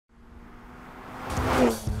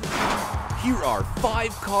Here are 5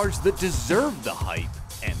 cars that deserve the hype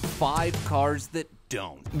and 5 cars that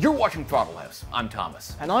don't. You're watching Throttle House. I'm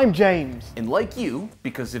Thomas. And I'm James. And like you,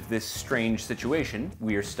 because of this strange situation,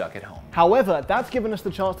 we are stuck at home. However, that's given us the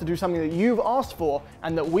chance to do something that you've asked for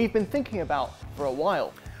and that we've been thinking about for a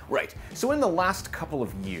while. Right. So in the last couple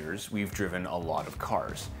of years, we've driven a lot of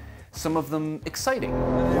cars. Some of them exciting.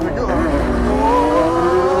 Here we go.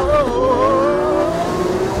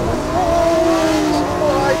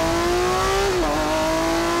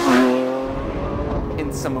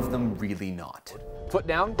 And some of them really not. Foot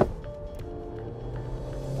down.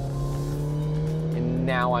 And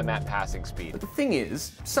now I'm at passing speed. But the thing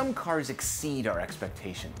is, some cars exceed our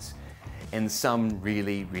expectations, and some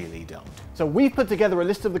really, really don't. So we've put together a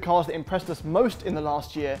list of the cars that impressed us most in the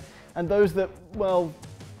last year, and those that, well,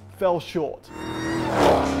 fell short.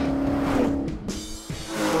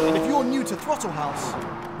 And if you're new to Throttle House,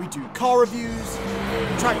 we do car reviews,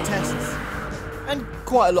 track tests, and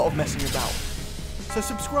quite a lot of messing about. So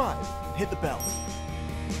subscribe and hit the bell.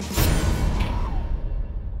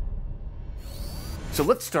 So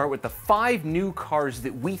let's start with the 5 new cars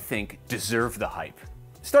that we think deserve the hype.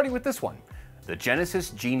 Starting with this one, the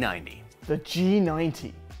Genesis G90. The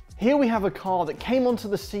G90. Here we have a car that came onto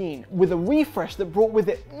the scene with a refresh that brought with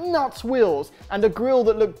it nuts wheels and a grille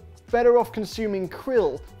that looked better off consuming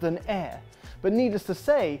krill than air. But needless to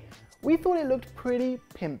say, we thought it looked pretty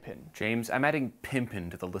pimpin'. James, I'm adding pimpin'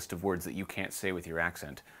 to the list of words that you can't say with your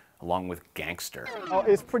accent, along with gangster. Oh,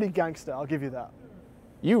 it's pretty gangster, I'll give you that.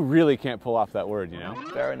 You really can't pull off that word, you know?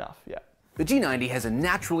 Fair enough, yeah. The G90 has a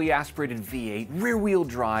naturally aspirated V8, rear-wheel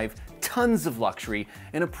drive, tons of luxury,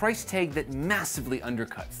 and a price tag that massively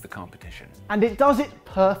undercuts the competition. And it does it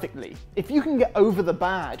perfectly. If you can get over the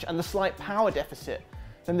badge and the slight power deficit,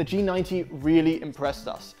 then the G90 really impressed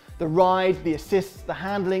us. The ride, the assists, the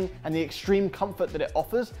handling, and the extreme comfort that it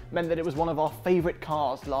offers meant that it was one of our favorite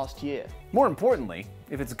cars last year. More importantly,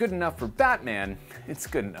 if it's good enough for Batman, it's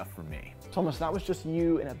good enough for me. Thomas, that was just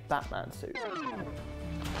you in a Batman suit.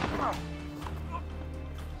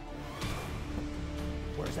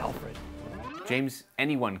 Where's Alfred? James,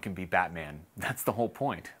 anyone can be Batman. That's the whole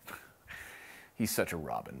point. He's such a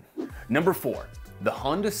Robin. Number 4, the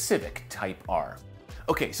Honda Civic Type R.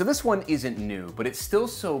 Okay, so this one isn't new, but it's still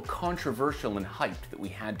so controversial and hyped that we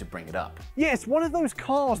had to bring it up. Yeah, it's one of those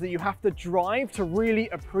cars that you have to drive to really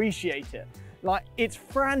appreciate it. Like, it's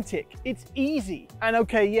frantic, it's easy. And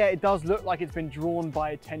okay, yeah, it does look like it's been drawn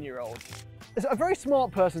by a 10-year-old. A very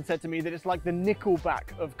smart person said to me that it's like the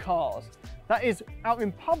Nickelback of cars. That is, out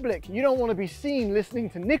in public, you don't want to be seen listening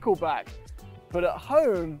to Nickelback. But at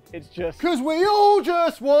home, it's just... 'Cause we all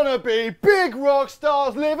just want to be big rock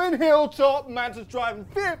stars, living hilltop, mansions driving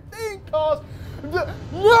 15 cars.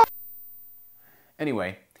 No!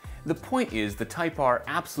 Anyway, the point is the Type R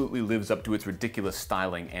absolutely lives up to its ridiculous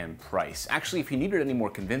styling and price. Actually, if you needed any more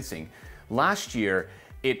convincing, last year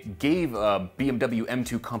it gave a BMW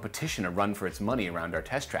M2 competition a run for its money around our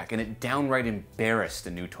test track, and it downright embarrassed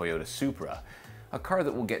the new Toyota Supra, a car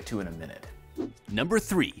that we'll get to in a minute. Number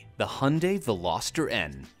 3, the Hyundai Veloster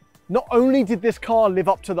N. Not only did this car live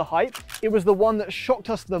up to the hype, it was the one that shocked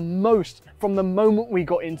us the most from the moment we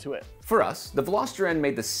got into it. For us, the Veloster N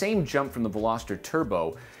made the same jump from the Veloster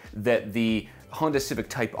Turbo that the Honda Civic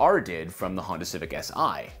Type R did from the Honda Civic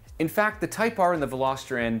Si. In fact, the Type R and the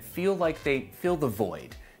Veloster N feel like they fill the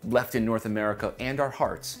void left in North America and our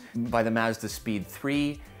hearts by the Mazda Speed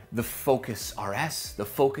 3, the Focus RS, the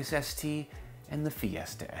Focus ST, and the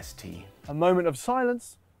Fiesta ST. A moment of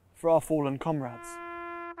silence for our fallen comrades.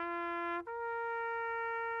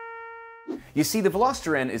 You see, the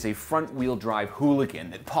Veloster N is a front-wheel drive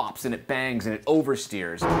hooligan. It pops and it bangs and it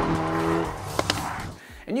oversteers.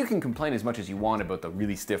 And you can complain as much as you want about the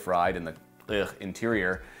really stiff ride and the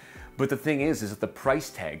interior, but the thing is that the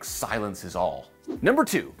price tag silences all. Number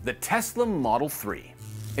 2, the Tesla Model 3.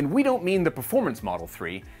 And we don't mean the performance Model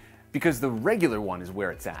 3, because the regular one is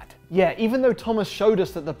where it's at. Yeah, even though Thomas showed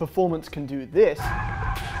us that the performance can do this,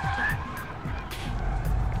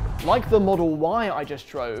 like the Model Y I just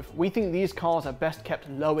drove, we think these cars are best kept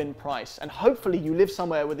low in price, and hopefully you live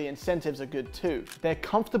somewhere where the incentives are good too. They're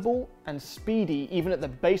comfortable and speedy even at the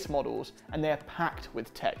base models, and they're packed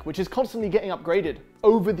with tech, which is constantly getting upgraded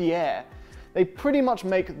over the air. They pretty much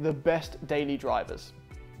make the best daily drivers.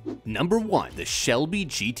 Number 1, the Shelby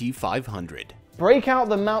GT500. Break out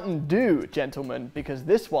the Mountain Dew, gentlemen, because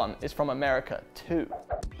this one is from America too.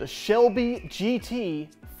 The Shelby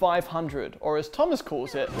GT500, or as Thomas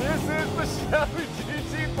calls it, This is the Shelby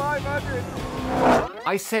GT500.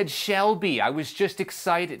 I said Shelby, I was just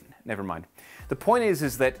excited. Never mind. The point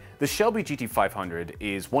is that the Shelby GT500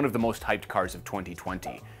 is one of the most hyped cars of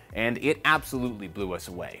 2020, and it absolutely blew us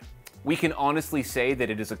away. We can honestly say that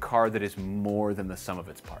it is a car that is more than the sum of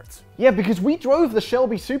its parts. Yeah, because we drove the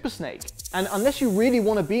Shelby Super Snake, and unless you really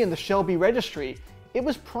want to be in the Shelby registry, it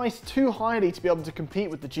was priced too highly to be able to compete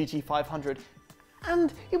with the GT500,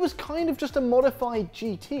 and it was kind of just a modified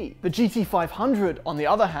GT. The GT500, on the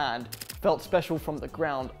other hand, felt special from the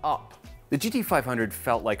ground up. The GT500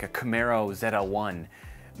 felt like a Camaro ZL1,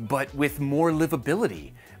 but with more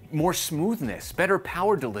livability, more smoothness, better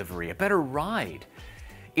power delivery, a better ride.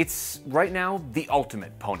 It's, right now, the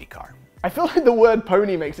ultimate pony car. I feel like the word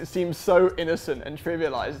pony makes it seem so innocent and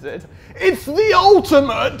trivializes it. It's the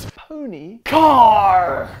ultimate pony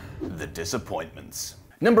car! The disappointments.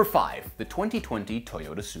 Number 5, the 2020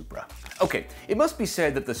 Toyota Supra. Okay, it must be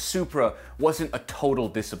said that the Supra wasn't a total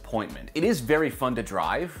disappointment. It is very fun to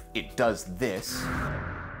drive. It does this.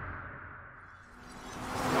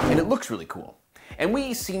 And it looks really cool. And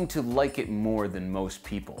we seem to like it more than most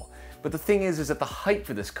people. But the thing is that the hype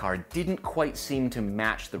for this car didn't quite seem to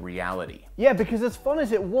match the reality. Yeah, because as fun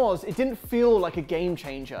as it was, it didn't feel like a game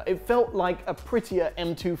changer. It felt like a prettier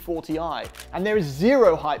M240i, and there is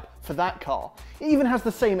zero hype for that car. It even has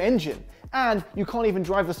the same engine, and you can't even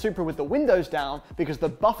drive the Supra with the windows down because the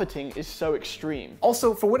buffeting is so extreme.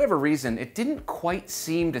 Also, for whatever reason, it didn't quite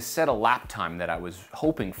seem to set a lap time that I was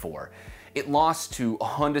hoping for. It lost to a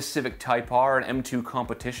Honda Civic Type R, an M2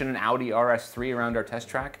 Competition, an Audi RS3 around our test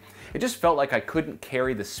track. It just felt like I couldn't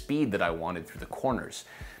carry the speed that I wanted through the corners.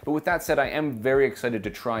 But with that said, I am very excited to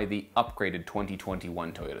try the upgraded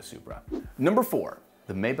 2021 Toyota Supra. Number 4,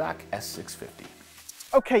 the Maybach S650.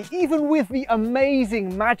 Okay, even with the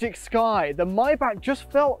amazing Magic Sky, the Maybach just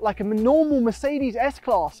felt like a normal Mercedes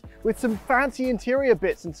S-Class with some fancy interior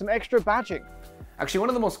bits and some extra badging. Actually, one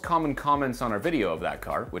of the most common comments on our video of that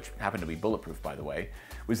car, which happened to be bulletproof by the way,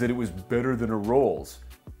 was that it was better than a Rolls.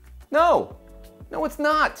 No, it's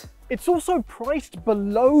not. It's also priced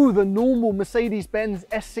below the normal Mercedes-Benz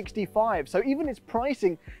S65, so even its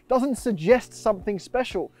pricing doesn't suggest something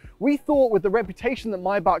special. We thought with the reputation that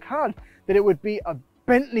Maybach had that it would be a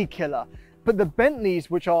Bentley killer, but the Bentleys,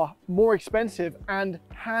 which are more expensive and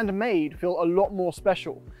handmade, feel a lot more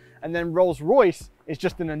special. And then Rolls-Royce is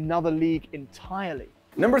just in another league entirely.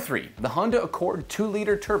 Number 3, the Honda Accord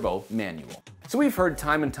 2-liter turbo manual. So we've heard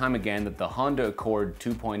time and time again that the Honda Accord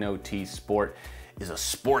 2.0T Sport is a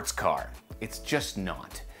sports car. It's just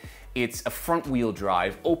not. It's a front-wheel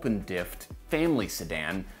drive, open-diffed, family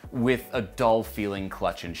sedan with a dull-feeling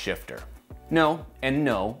clutch and shifter. No, and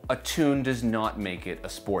no, a tune does not make it a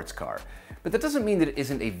sports car. But that doesn't mean that it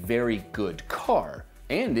isn't a very good car,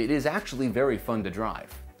 and it is actually very fun to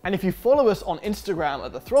drive. And if you follow us on Instagram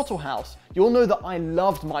at The Throttle House, you'll know that I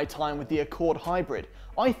loved my time with the Accord Hybrid.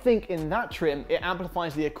 I think in that trim, it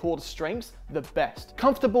amplifies the Accord's strengths the best.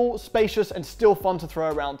 Comfortable, spacious, and still fun to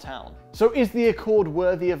throw around town. So is the Accord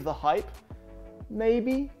worthy of the hype?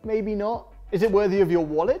 Maybe, maybe not. Is it worthy of your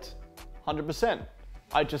wallet? 100%.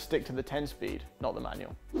 I'd just stick to the 10-speed, not the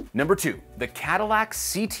manual. Number 2, the Cadillac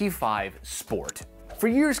CT5 Sport. For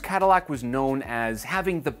years, Cadillac was known as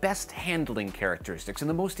having the best handling characteristics and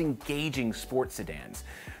the most engaging sports sedans.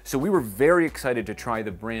 So we were very excited to try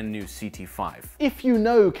the brand new CT5. If you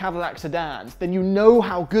know Cadillac sedans, then you know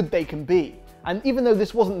how good they can be. And even though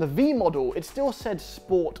this wasn't the V model, it still said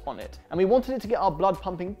sport on it. And we wanted it to get our blood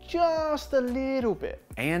pumping just a little bit.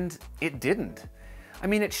 And it didn't. I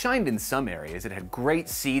mean, it shined in some areas. It had great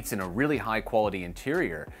seats and a really high quality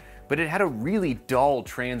interior, but it had a really dull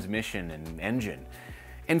transmission and engine.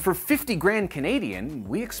 And for 50 grand Canadian,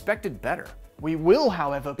 we expected better. We will,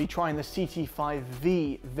 however, be trying the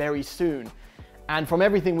CT5V very soon. And from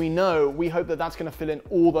everything we know, we hope that that's going to fill in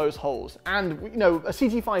all those holes. And, you know, a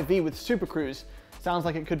CT5V with Super Cruise sounds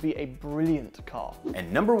like it could be a brilliant car.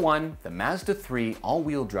 And number 1, the Mazda 3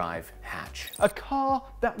 all-wheel drive hatch. A car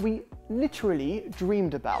that we literally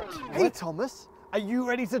dreamed about. Hey Thomas, are you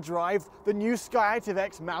ready to drive the new Skyactiv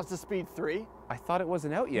X Mazda Speed 3? I thought it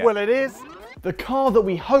wasn't out yet. Well, it is. The car that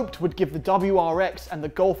we hoped would give the WRX and the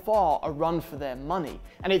Golf R a run for their money.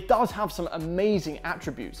 And it does have some amazing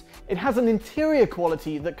attributes. It has an interior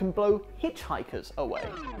quality that can blow hitchhikers away.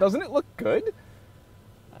 Doesn't it look good?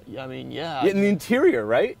 I mean, yeah. And the interior,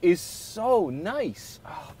 right, is so nice.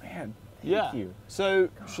 Oh man, thank you. So,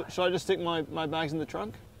 should I just stick my bags in the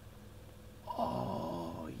trunk?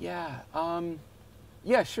 Oh yeah.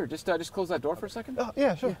 Yeah, sure. Just close that door for a second. Oh,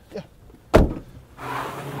 yeah, sure. Yeah.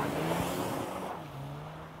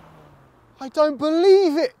 I don't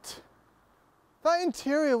believe it! That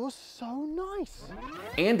interior was so nice.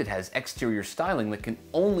 And it has exterior styling that can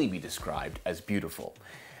only be described as beautiful.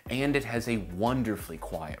 and it has a wonderfully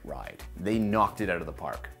quiet ride. They knocked it out of the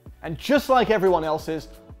park. And just like everyone else's,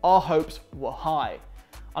 our hopes were high.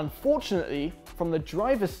 Unfortunately, from the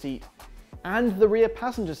driver's seat and the rear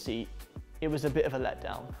passenger seat, it was a bit of a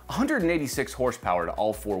letdown. 186 horsepower to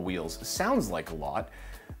all four wheels sounds like a lot,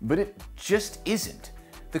 but it just isn't.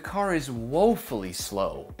 The car is woefully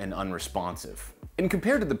slow and unresponsive. And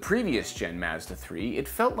compared to the previous gen Mazda 3, it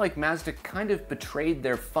felt like Mazda kind of betrayed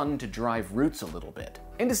their fun-to-drive roots a little bit.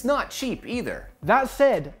 And it's not cheap either. That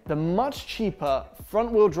said, the much cheaper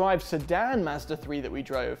front-wheel drive sedan Mazda 3 that we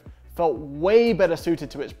drove felt way better suited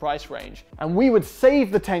to its price range, and we would save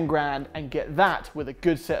the 10 grand and get that with a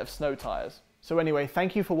good set of snow tires. So anyway,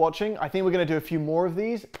 thank you for watching. I think we're going to do a few more of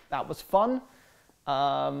these. That was fun.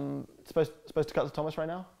 Supposed to cut to Thomas right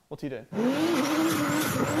now? What's he doing?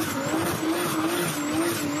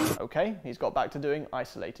 Okay, he's got back to doing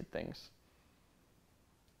isolated things.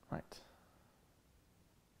 Right.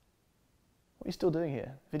 What are you still doing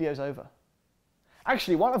here? Video's over.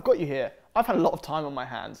 Actually, while I've got you here, I've had a lot of time on my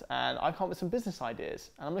hands and I've come up with some business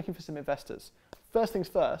ideas and I'm looking for some investors. First things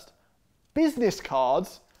first, business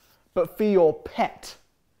cards, but for your pet.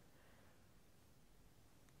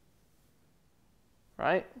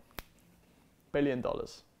 Right? $1 billion.